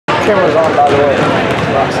camera's on, by the way.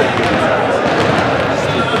 Roxy.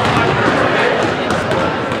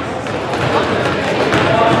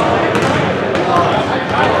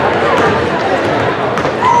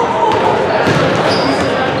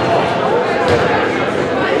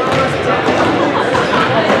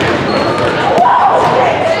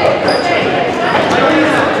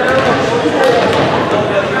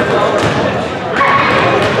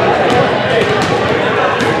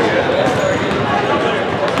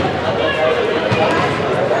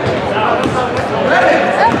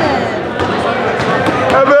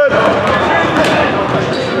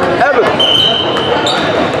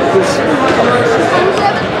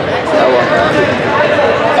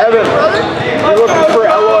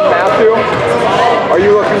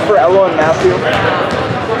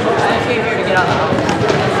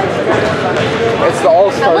 It's the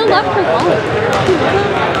all-star. Ella left her phone.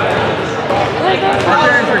 My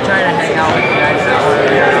parents were trying to hang out with you guys.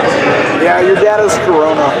 Yeah, your dad has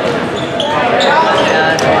corona.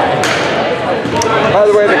 Yeah, that's why. By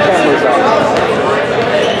the way, the camera's on.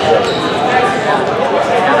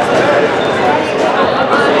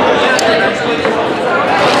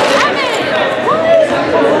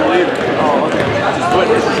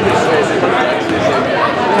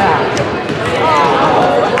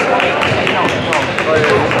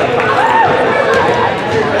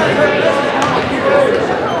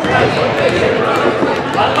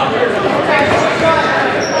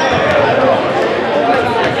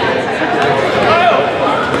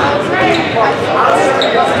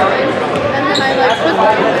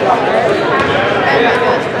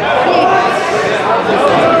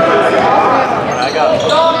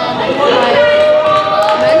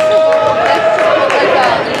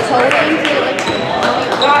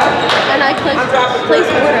 Place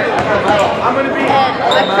order. And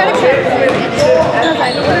my credit card because I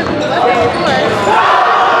ordered before.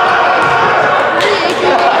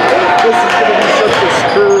 This is going to be such a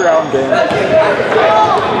screw around game.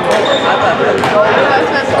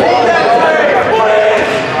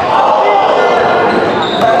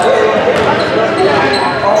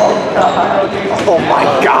 Oh my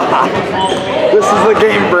god. This is the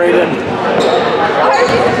game, Braden.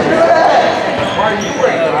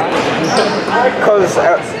 Because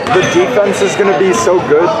the defense is going to be so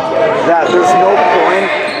good that there's no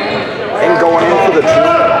point in going in for the two.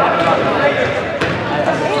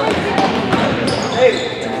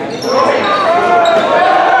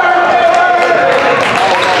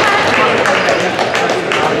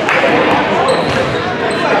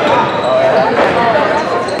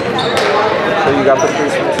 So you got the free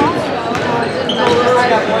switch?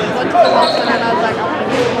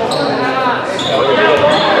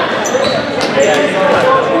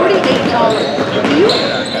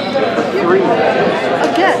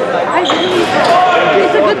 Again, I really thought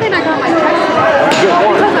it's a good thing I got my check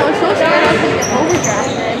because I was so scared I was going to get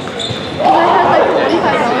overdrafted because I had like $45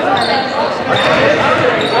 in my bank account.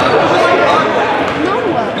 No.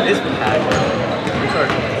 This one had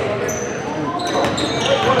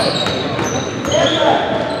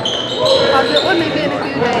How's it? Well, maybe in a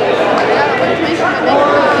few days. I got to wait to make sure my bank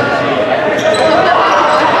account.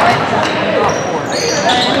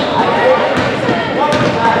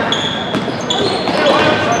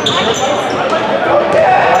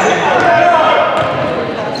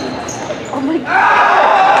 Oh my god.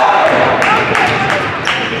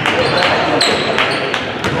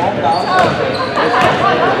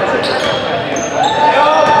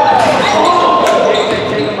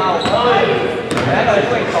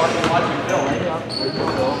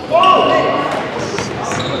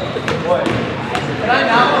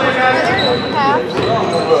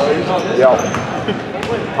 Yeah.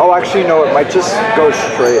 Oh, actually, no, it might just go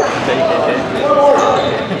straight.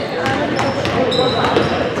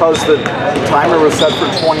 Because the timer was set for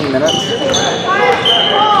 20 minutes.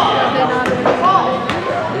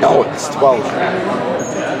 No, it's 12.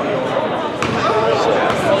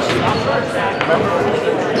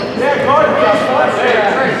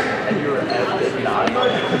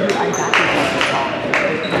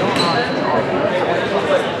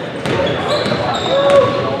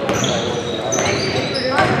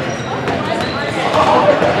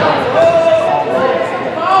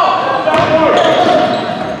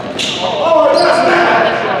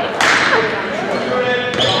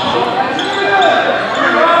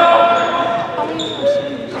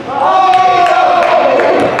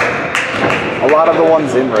 A lot of the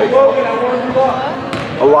ones in right now.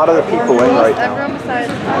 A lot of the people in right now. Everyone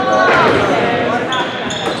besides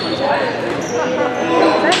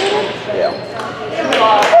Yeah.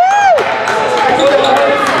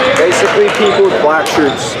 basically people with black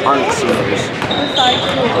shirts aren't seniors. Besides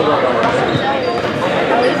the basically one that has the worst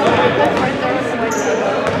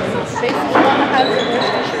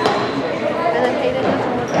t-shirt. And then Hayden has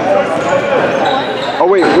one. Oh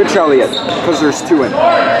wait, which Elliot? Because there's two in it.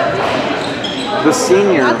 The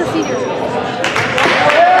senior. Not the senior.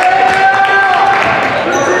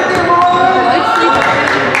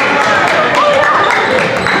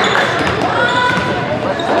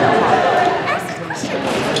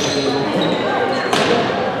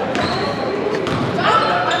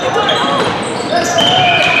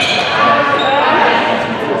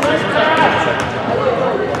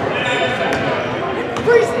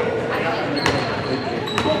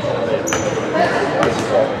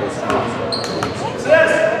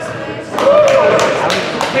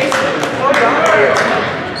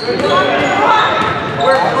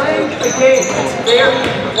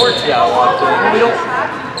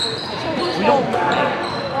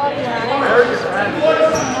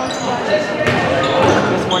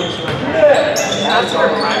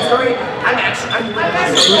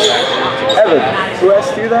 Evan, who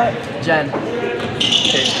asked you that? Jen.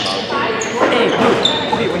 Hey,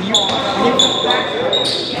 wait, when you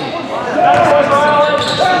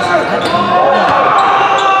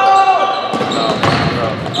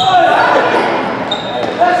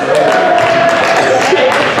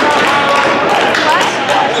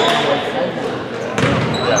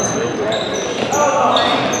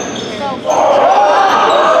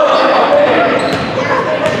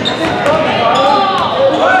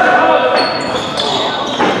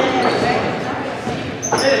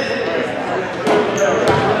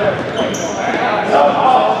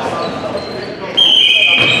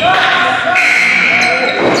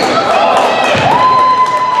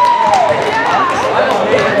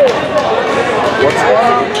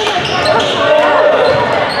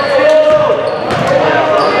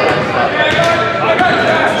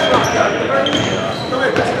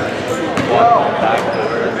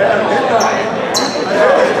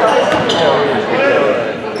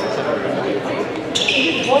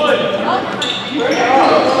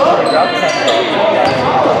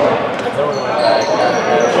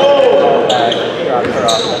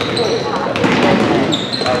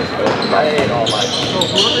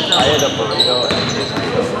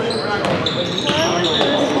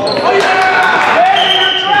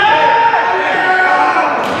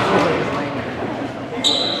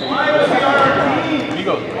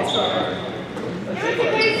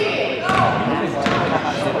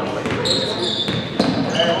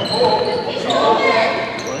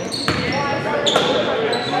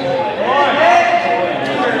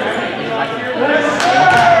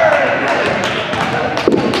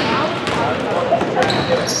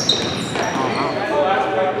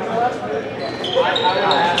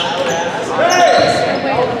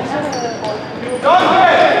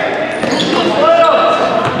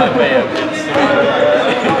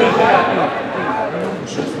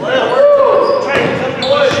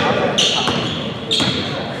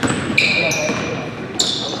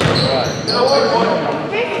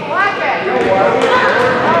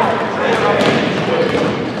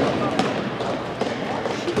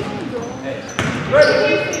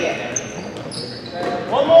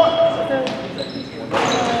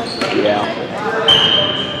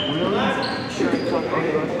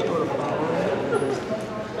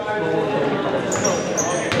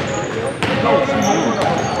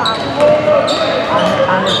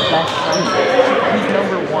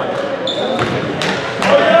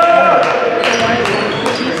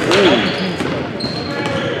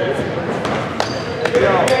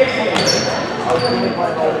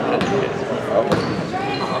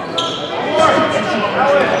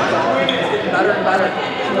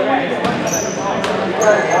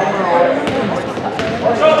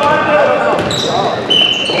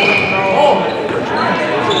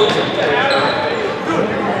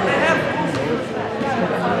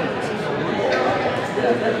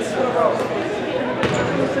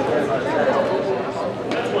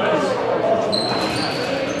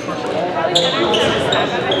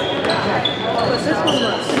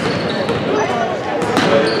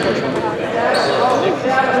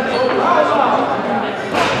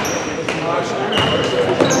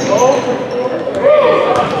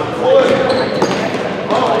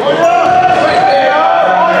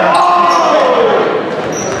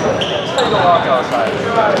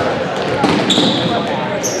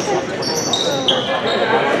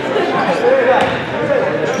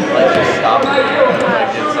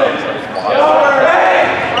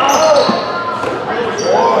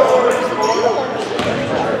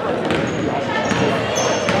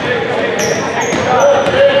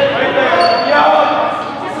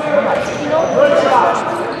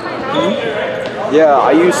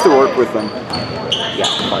used to work with him. Yeah.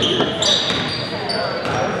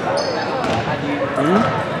 Hmm?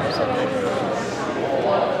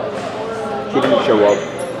 He didn't show up.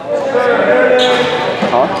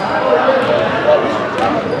 Huh?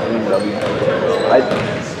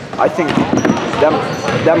 I think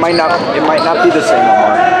that might not, it might not be the same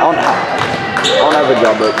anymore. I don't have a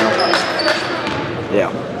job right now. Yeah.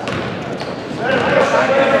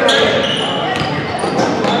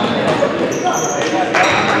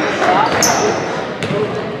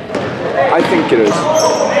 I think it is.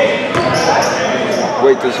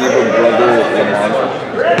 Wait, does he have a brother, Lamar?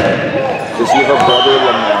 Does he have a brother,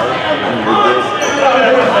 Lamar?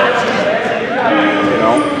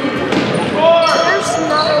 No? There's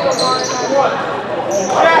another Lamar in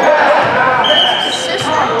his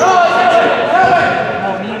sister.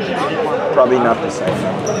 Probably not the same.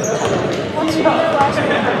 What's the last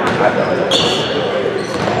name?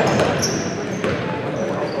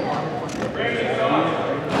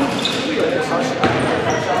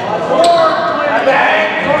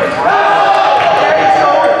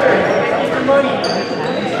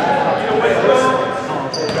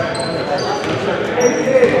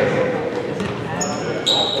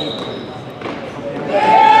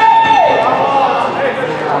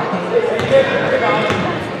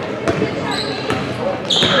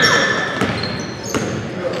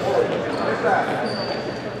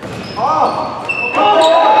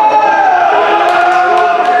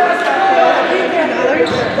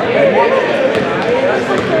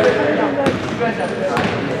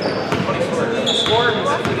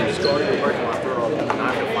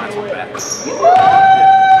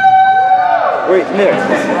 Wait, Nick.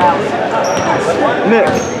 Nick.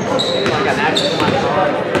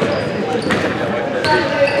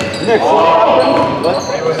 Nick, what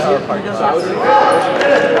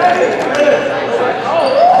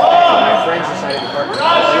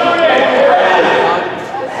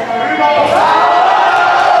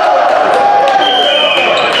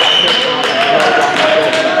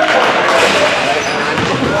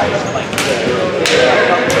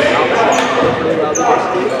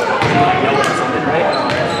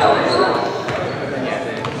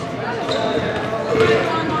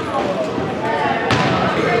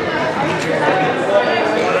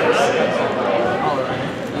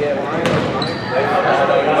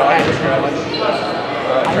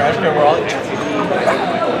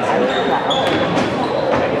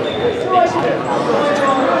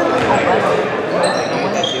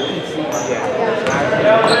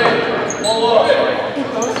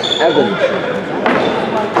Evan.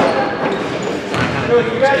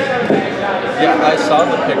 Yeah, I saw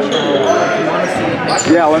the picture.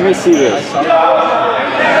 Yeah, let me see this.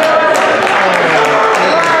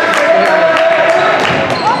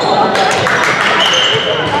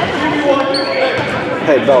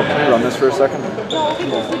 Hey, Belle, can you run this for a second?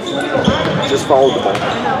 Just follow the ball.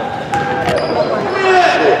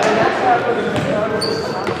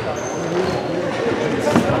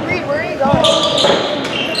 Reed, where are you going?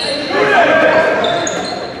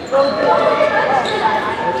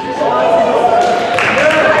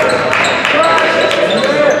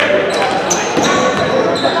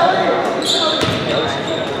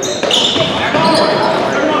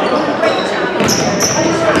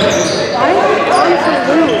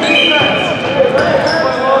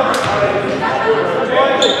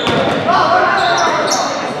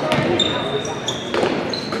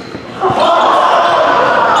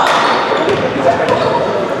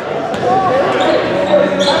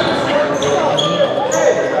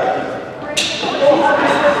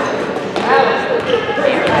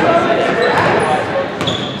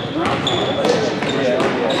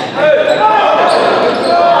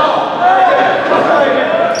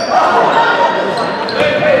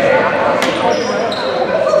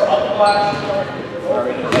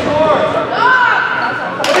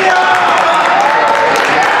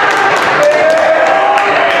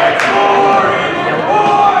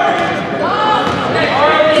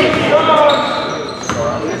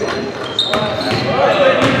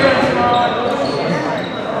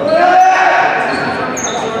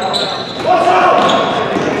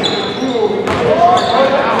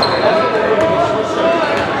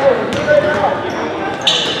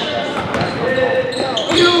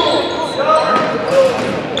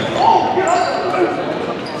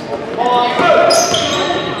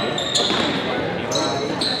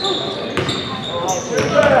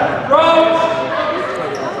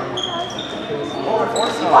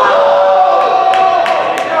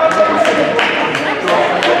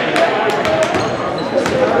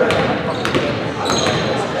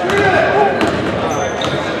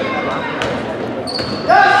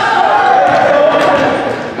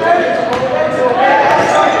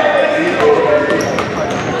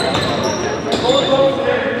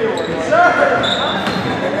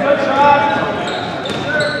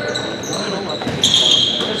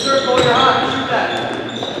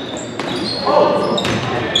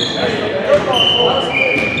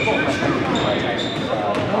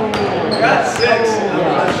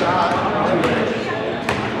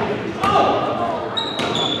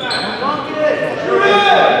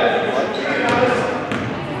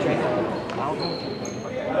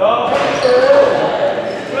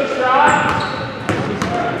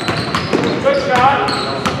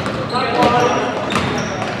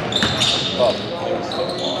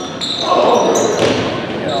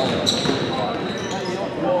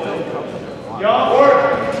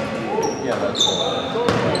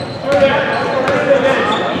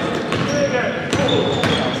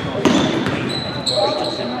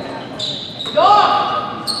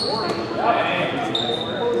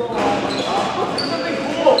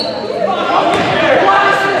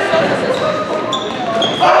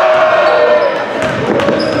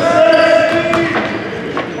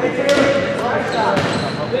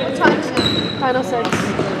 Final six.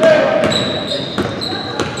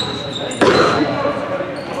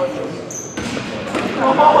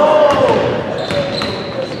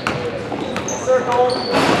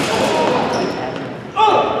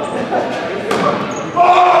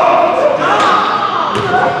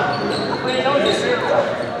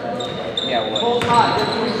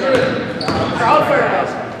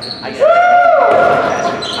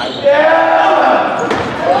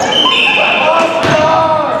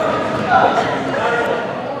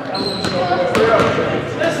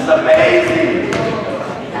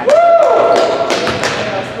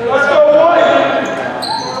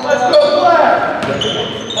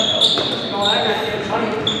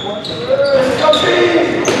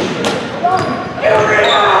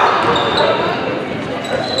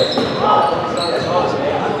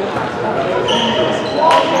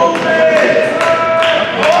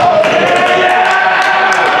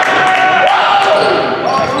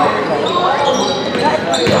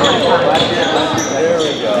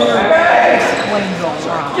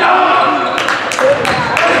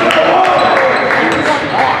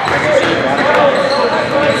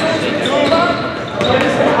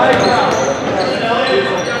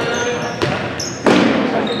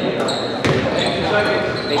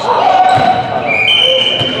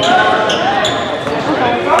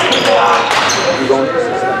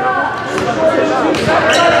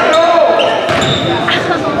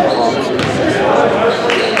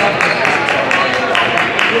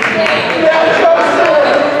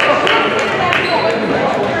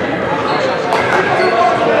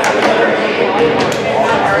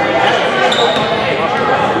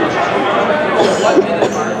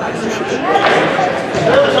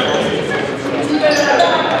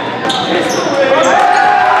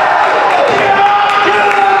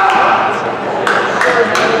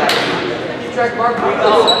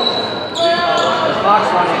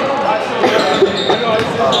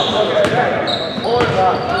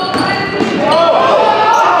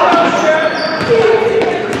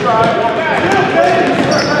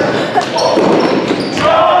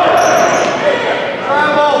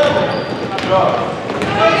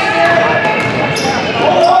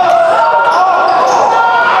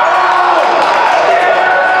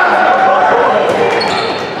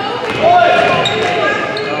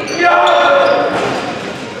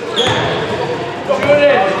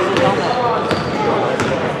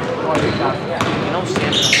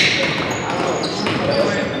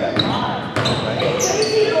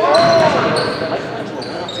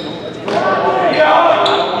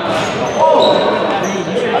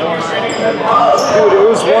 Dude, it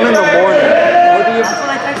was 1 in the morning. What do you...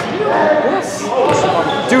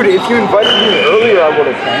 Dude, if you invited me earlier, I would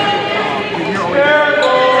have came.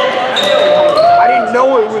 I didn't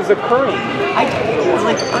know it was occurring. I it was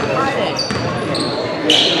like on Friday.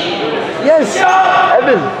 Yes,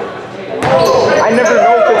 Evan. I never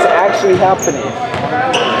know if it's actually happening.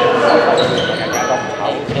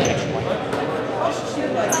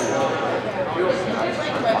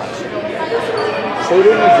 Say it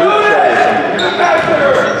in the group chat.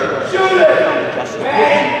 Shoot it!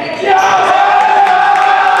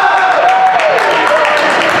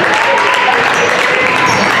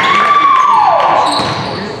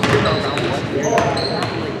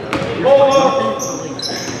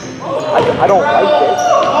 I don't like it.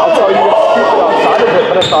 I'll tell you what's stupid outside of it,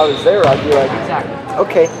 but if I was there, I'd be like,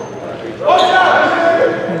 okay.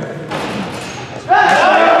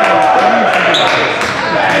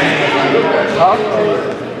 Huh?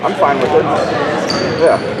 I'm fine with it.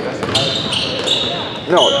 Yeah.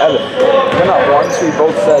 No, Evan. We're not once. We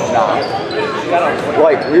both said nah.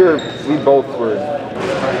 Like, we both were.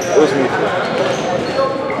 It was mutual.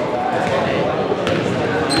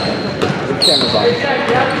 The camera's on.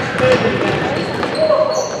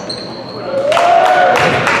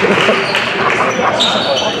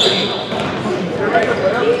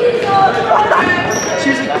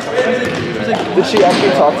 she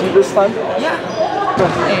actually talk to you this time? Yeah.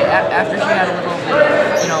 Hey, after she had a little bit,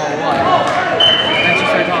 you know what? Then she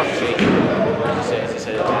started talking.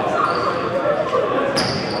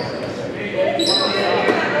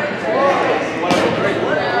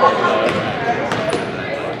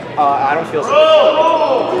 I don't feel so.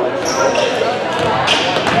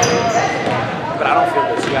 But I don't feel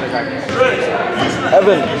this. You gotta drive me.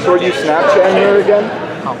 Evan, so are you Snapchatting her again?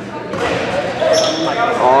 Oh.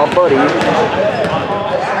 Aw, buddy. I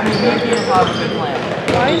mean, me and Peter have a good plan.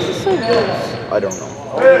 Why is this so loose? I don't know.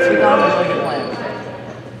 We got a really good plan.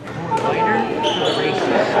 Later, for the races.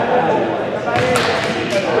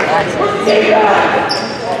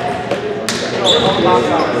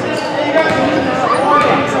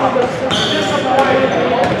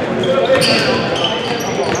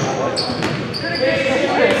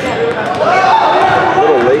 A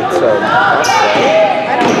little late to ask that.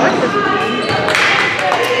 I don't work this weekend.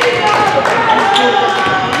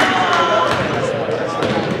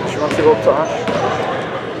 She wants to go up to Ash.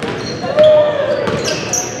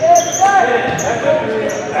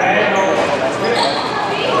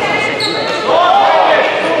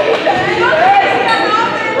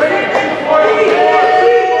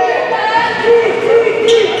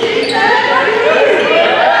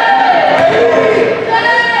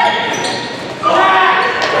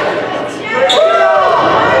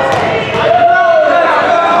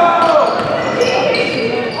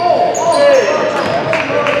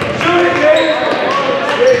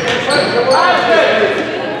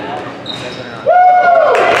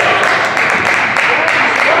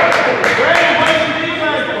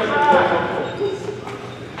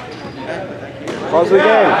 How's the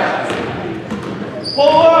game?